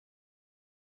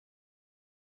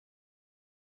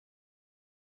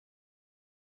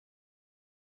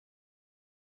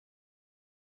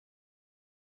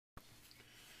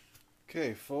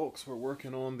Okay, folks, we're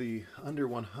working on the under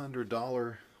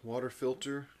 $100 water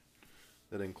filter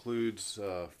that includes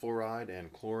fluoride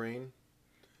and chlorine,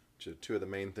 which are two of the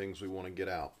main things we want to get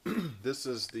out. This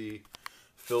is the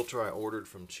filter I ordered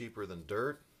from Cheaper Than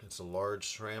Dirt. It's a large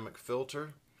ceramic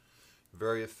filter,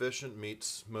 very efficient,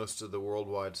 meets most of the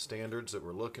worldwide standards that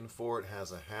we're looking for. It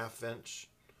has a 1/2 inch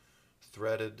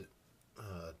threaded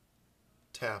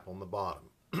tap on the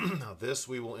bottom. Now this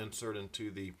we will insert into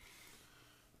the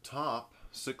top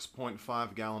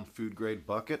 6.5 gallon food grade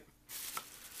bucket.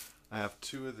 I have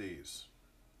two of these.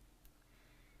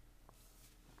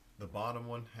 The bottom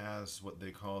one has what they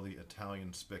call the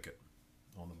Italian spigot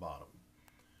on the bottom.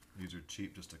 These are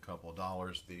cheap, just a couple of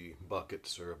dollars. The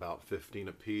buckets are about 15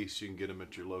 a piece. You can get them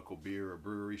at your local beer or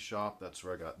brewery shop. That's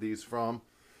where I got these from.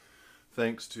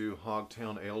 Thanks to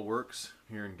Hogtown Ale Works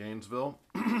here in Gainesville.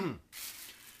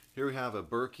 Here we have a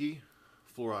Berkey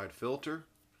fluoride filter,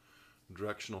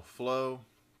 directional flow.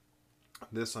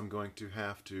 This I'm going to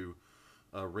have to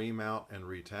ream out and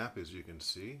retap, as you can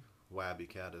see. Wabby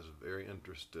Cat is very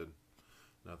interested.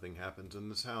 Nothing happens in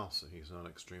this house that he's not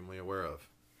extremely aware of.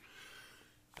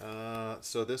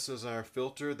 So this is our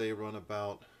filter. They run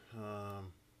about,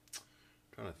 trying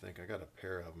to think, I got a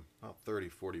pair of them, about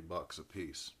 30-40 bucks a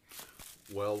piece.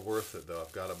 Well worth it though.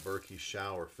 I've got a Berkey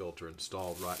shower filter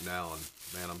installed right now, and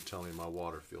man, I'm telling you, my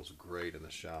water feels great in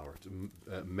the shower. It's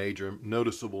a major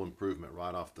noticeable improvement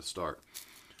right off the start.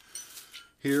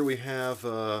 Here we have,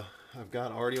 I've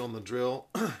got already on the drill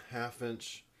 1/2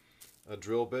 inch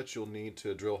drill bit you'll need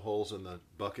to drill holes in the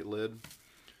bucket lid.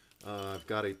 I've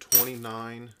got a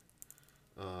 29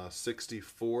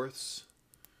 64ths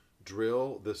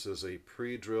drill. This is a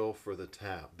pre-drill for the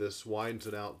tap. This widens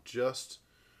it out just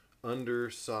under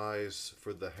size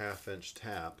for the 1/2 inch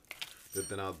tap, but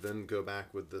then I'll go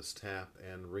back with this tap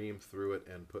and ream through it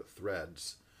and put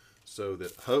threads, so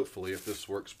that hopefully, if this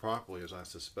works properly, as I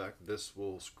suspect, this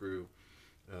will screw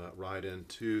right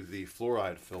into the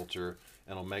fluoride filter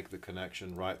and will make the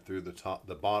connection right through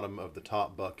the bottom of the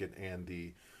top bucket and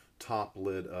the top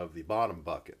lid of the bottom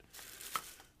bucket.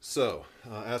 So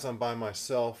as I'm by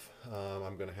myself,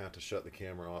 I'm going to have to shut the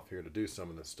camera off here to do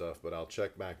some of this stuff, but I'll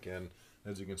check back in.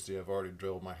 As you can see, I've already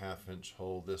drilled my 1/2 inch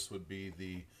hole. This would be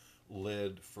the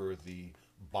lid for the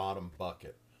bottom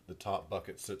bucket. The top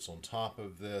bucket sits on top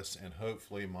of this, and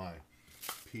hopefully my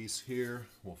piece here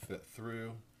will fit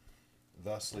through,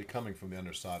 thusly coming from the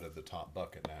underside of the top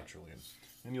bucket naturally.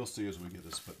 And you'll see as we get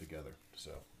this put together.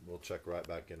 So we'll check right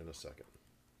back in a second.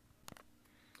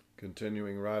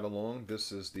 Continuing right along,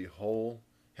 this is the whole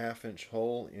 1/2 inch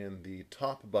hole in the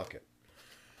top bucket.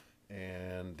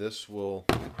 And this will,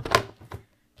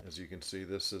 as you can see,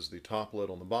 this is the top lid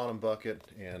on the bottom bucket,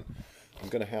 and I'm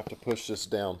going to have to push this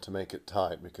down to make it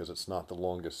tight because it's not the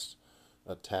longest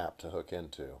tap to hook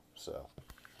into. So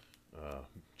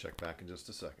check back in just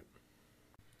a second.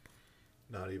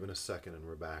 Not even a second and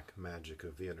we're back. Magic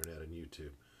of the internet and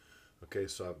YouTube. Okay,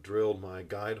 so I've drilled my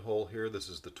guide hole here. This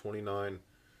is the 29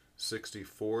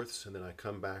 64ths, and then I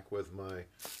come back with my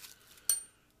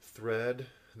thread.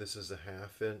 This is a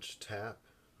 1/2 inch tap.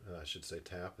 I should say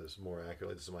tap is more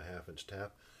accurately. This is my 1/2 inch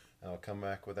tap. I'll come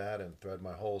back with that and thread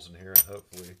my holes in here, and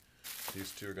hopefully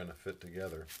these two are going to fit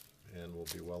together, and we'll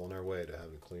be well on our way to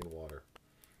having clean water.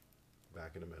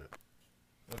 Back in a minute.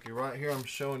 Okay, right here I'm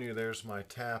showing you there's my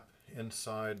tap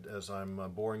inside as I'm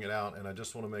boring it out, and I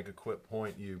just want to make a quick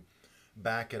point. You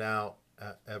back it out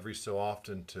every so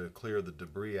often to clear the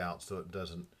debris out so it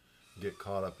doesn't get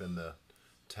caught up in the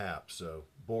tap. So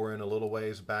bore in a little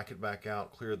ways, back it back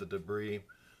out, clear the debris,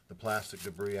 the plastic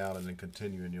debris out, and then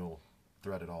continue, and you'll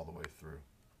thread it all the way through.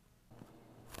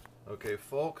 Okay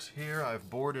folks, here I've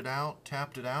bored it out,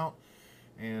 tapped it out,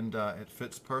 and it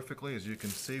fits perfectly. As you can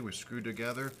see, we screwed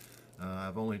together.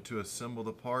 I've only to assemble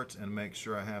the parts and make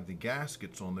sure I have the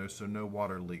gaskets on there so no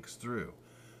water leaks through.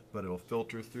 But it'll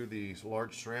filter through the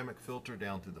large ceramic filter,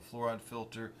 down through the fluoride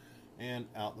filter, and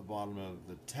out the bottom of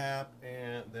the tap,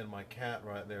 and then my cat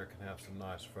right there can have some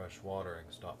nice fresh water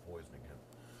and stop poisoning him.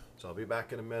 So I'll be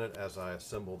back in a minute as I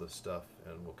assemble this stuff,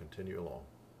 and we'll continue along.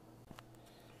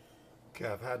 Okay,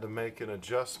 I've had to make an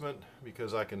adjustment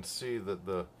because I can see that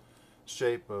the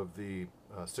shape of the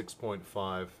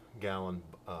 6.5 gallon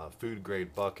food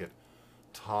grade bucket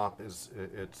top is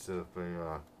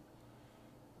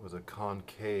was a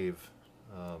concave,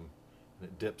 and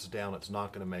it dips down. It's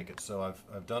not going to make it. So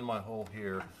I've done my hole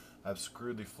here. I've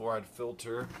screwed the fluoride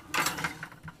filter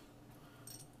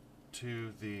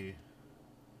to the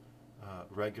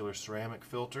regular ceramic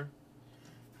filter,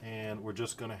 and we're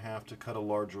just going to have to cut a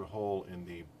larger hole in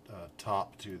the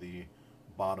top to the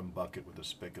bottom bucket with the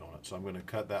spigot on it. So I'm going to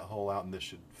cut that hole out, and this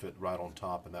should fit right on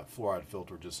top, and that fluoride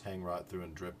filter just hang right through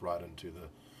and drip right into the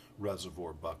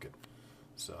reservoir bucket.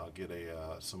 So I'll get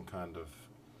some kind of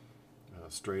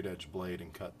straight edge blade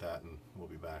and cut that, and we'll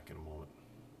be back in a moment.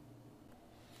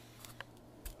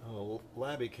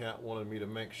 Labby Cat wanted me to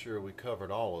make sure we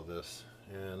covered all of this,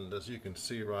 and as you can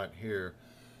see right here,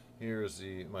 here's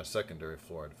my secondary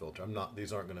fluoride filter.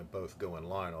 These aren't going to both go in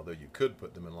line, although you could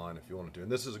put them in line if you wanted to.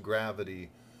 And this is gravity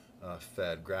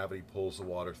fed. Gravity pulls the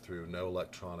water through, no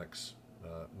electronics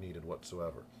needed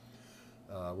whatsoever.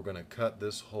 We're going to cut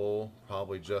this hole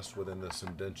probably just within this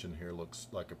indention here. Looks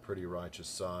like a pretty righteous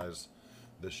size.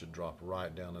 This should drop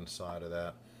right down inside of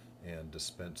that and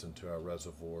dispense into our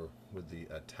reservoir with the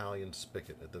Italian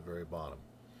spigot at the very bottom.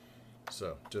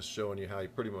 So just showing you how you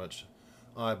pretty much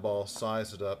eyeball,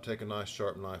 size it up, take a nice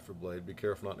sharp knife or blade, be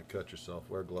careful not to cut yourself,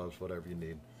 wear gloves, whatever you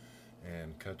need,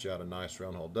 and cut you out a nice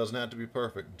round hole. Doesn't have to be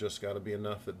perfect, just got to be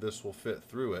enough that this will fit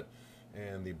through it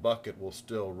and the bucket will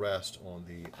still rest on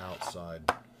the outside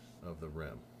of the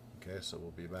rim. Okay, so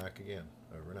we'll be back again.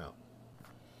 Over and out.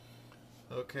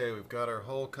 Okay, we've got our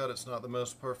hole cut. It's not the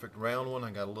most perfect round one.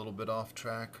 I got a little bit off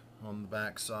track on the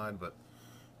back side, but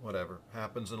whatever.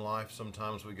 Happens in life.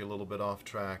 Sometimes we get a little bit off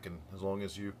track, and as long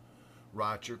as you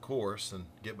right your course and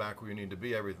get back where you need to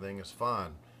be, everything is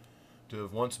fine. To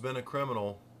have once been a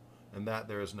criminal, and that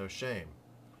there is no shame.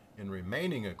 In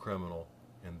remaining a criminal,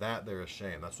 and that there is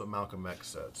shame. That's what Malcolm X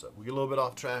said. So we get a little bit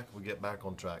off track, we get back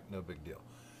on track, no big deal.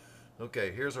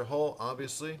 Okay, here's our hole.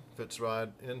 Obviously, fits right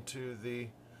into the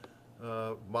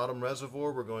bottom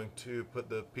reservoir. We're going to put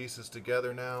the pieces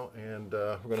together now, and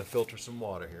we're going to filter some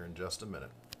water here in just a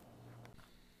minute.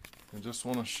 I just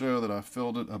want to show that I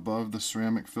filled it above the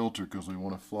ceramic filter because we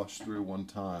want to flush through one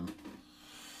time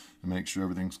and make sure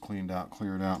everything's cleaned out,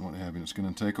 cleared out, and what have you. It's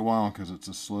going to take a while because it's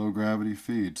a slow gravity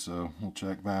feed, so we'll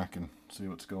check back and see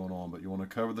what's going on. But you want to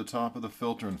cover the top of the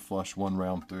filter and flush one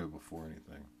round through before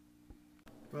anything.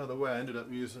 By the way, I ended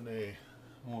up using a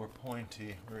more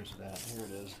pointy, where is it at? Here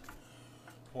it is.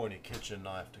 Pointy kitchen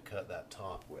knife to cut that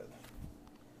top with.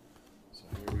 So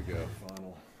here we go,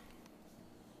 final.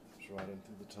 It's right in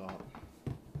through the top.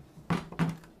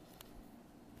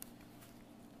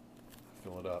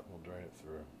 Fill it up, we'll drain it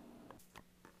through.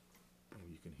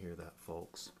 Maybe you can hear that,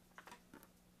 folks.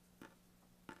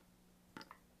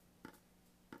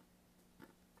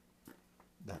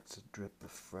 That's a drip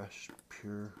of fresh,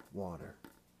 pure water.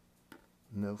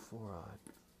 No fluoride.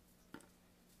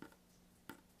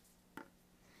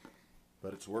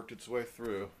 But it's worked its way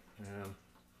through, and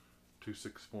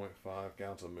 6.5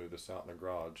 gallons. I'll move this out in the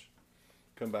garage.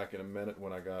 Come back in a minute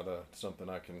when I got something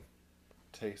I can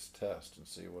taste test and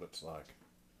see what it's like.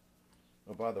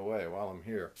 Oh, by the way, while I'm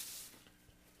here,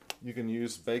 you can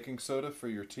use baking soda for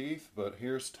your teeth, but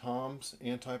here's Tom's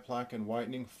Anti-Plaque and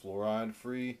Whitening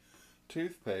Fluoride-Free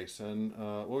toothpaste, and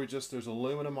there's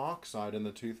aluminum oxide in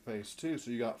the toothpaste too,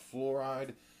 so you got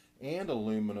fluoride and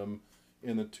aluminum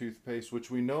in the toothpaste,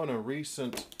 which we know in a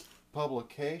recent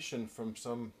publication from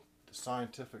some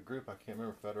scientific group, I can't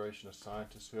remember, Federation of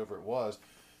Scientists, whoever it was,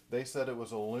 they said it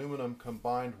was aluminum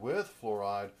combined with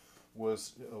fluoride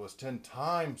was 10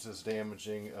 times as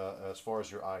damaging as far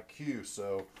as your IQ.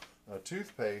 So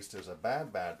toothpaste is a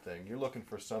bad thing. You're looking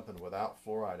for something without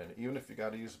fluoride in it, even if you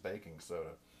got to use baking soda.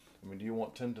 I mean, do you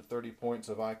want 10 to 30 points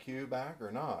of IQ back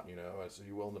or not? You know, are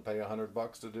you willing to pay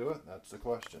 $100 to do it? That's the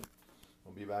question.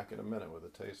 We'll be back in a minute with a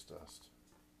taste test.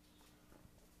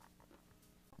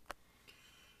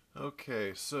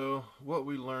 Okay, so what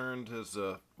we learned is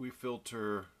we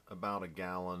filter about a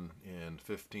gallon in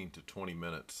 15 to 20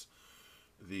 minutes.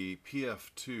 The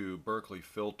PF2 Berkeley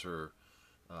filter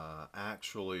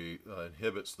actually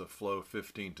inhibits the flow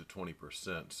 15 to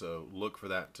 20%. So look for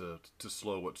that to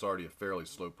slow what's already a fairly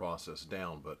slow process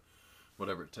down, but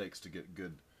whatever it takes to get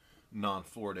good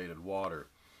non-fluoridated water.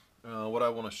 What I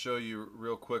want to show you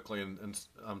real quickly, and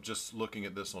I'm just looking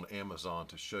at this on Amazon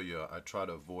to show you, I try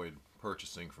to avoid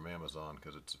purchasing from Amazon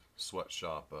because it's a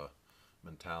sweatshop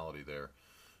mentality there.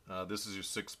 This is your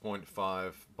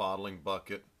 6.5 bottling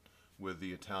bucket with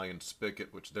the Italian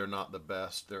spigot, which they're not the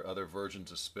best. There are other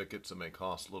versions of spigots that may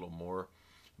cost a little more.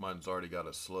 Mine's already got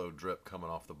a slow drip coming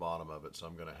off the bottom of it, so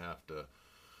I'm going to have to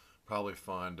probably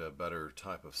find a better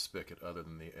type of spigot other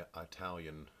than the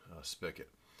Italian spigot.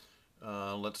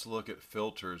 Let's look at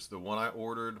filters. The one I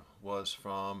ordered was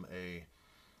from a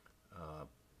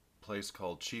place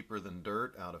called Cheaper Than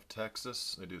Dirt out of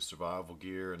Texas. They do survival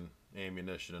gear and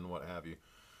ammunition and what have you.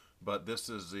 But this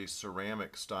is the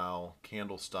ceramic style,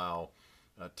 candle style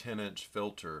 10-inch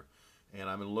filter. And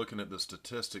I've been looking at the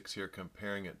statistics here,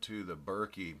 comparing it to the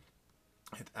Berkey.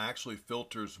 It actually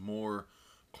filters more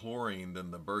chlorine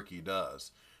than the Berkey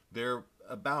does. They're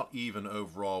about even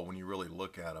overall when you really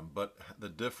look at them, but the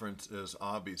difference is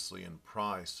obviously in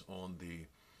price on the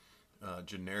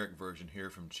generic version here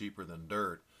from Cheaper Than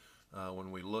Dirt.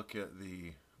 When we look at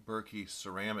the Berkey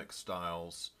ceramic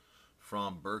styles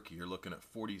from Berkey, you're looking at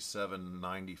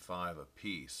 $47.95 a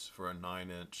piece for a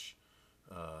 9-inch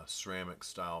ceramic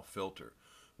style filter,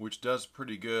 which does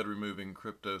pretty good removing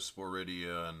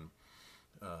cryptosporidia and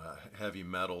heavy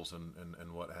metals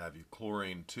and what have you.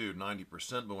 Chlorine too,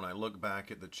 90%, but when I look back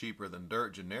at the Cheaper Than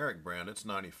Dirt generic brand, it's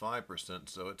 95%,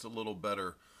 so it's a little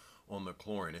better on the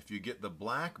chlorine. If you get the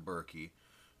black Berkey,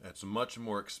 it's much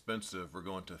more expensive. We're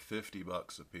going to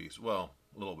 $50 a piece. Well,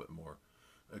 a little bit more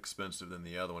expensive than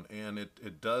the other one, and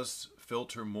it does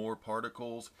filter more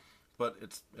particles, but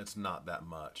it's not that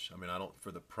much. I mean, I don't,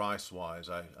 for the price wise,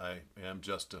 I am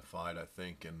justified, I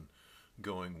think, in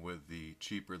going with the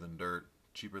Cheaper Than Dirt.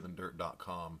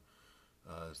 CheaperThanDirt.com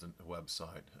is the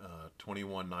website.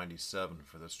 $21.97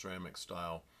 for the ceramic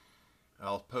style.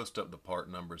 I'll post up the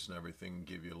part numbers and everything and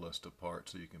give you a list of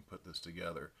parts so you can put this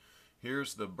together.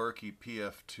 Here's the Berkey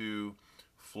PF2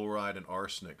 fluoride and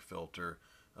arsenic filter.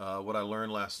 What I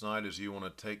learned last night is you want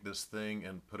to take this thing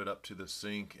and put it up to the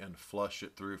sink and flush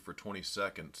it through for 20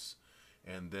 seconds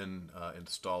and then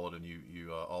install it, and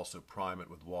you also prime it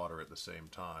with water at the same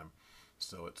time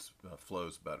so it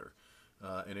flows better.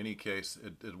 In any case,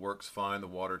 it works fine. The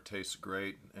water tastes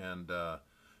great, and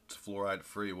it's fluoride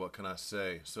free. What can I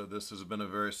say? So this has been a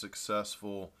very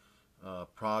successful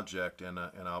project, and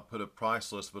I'll put a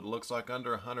price list, but it looks like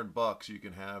under $100 you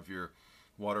can have your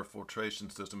water filtration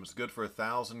system. It's good for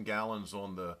 1,000 gallons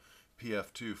on the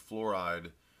PF2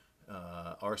 fluoride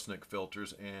arsenic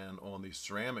filters, and on the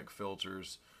ceramic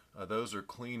filters, those are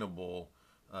cleanable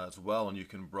as well, and you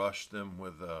can brush them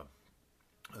with a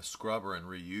scrubber and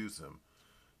reuse them.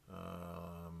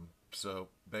 So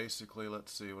basically,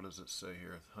 let's see, what does it say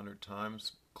here? 100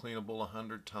 times, cleanable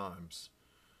 100 times.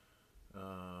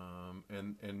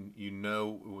 And you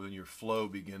know when your flow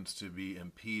begins to be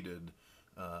impeded,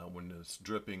 when it's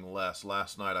dripping less.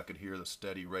 Last night I could hear the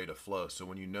steady rate of flow. So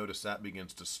when you notice that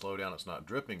begins to slow down, it's not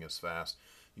dripping as fast,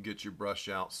 you get your brush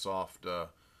out soft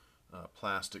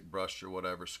plastic brush or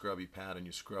whatever, scrubby pad, and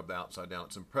you scrub the outside down.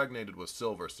 It's impregnated with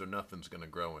silver, so nothing's going to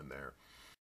grow in there.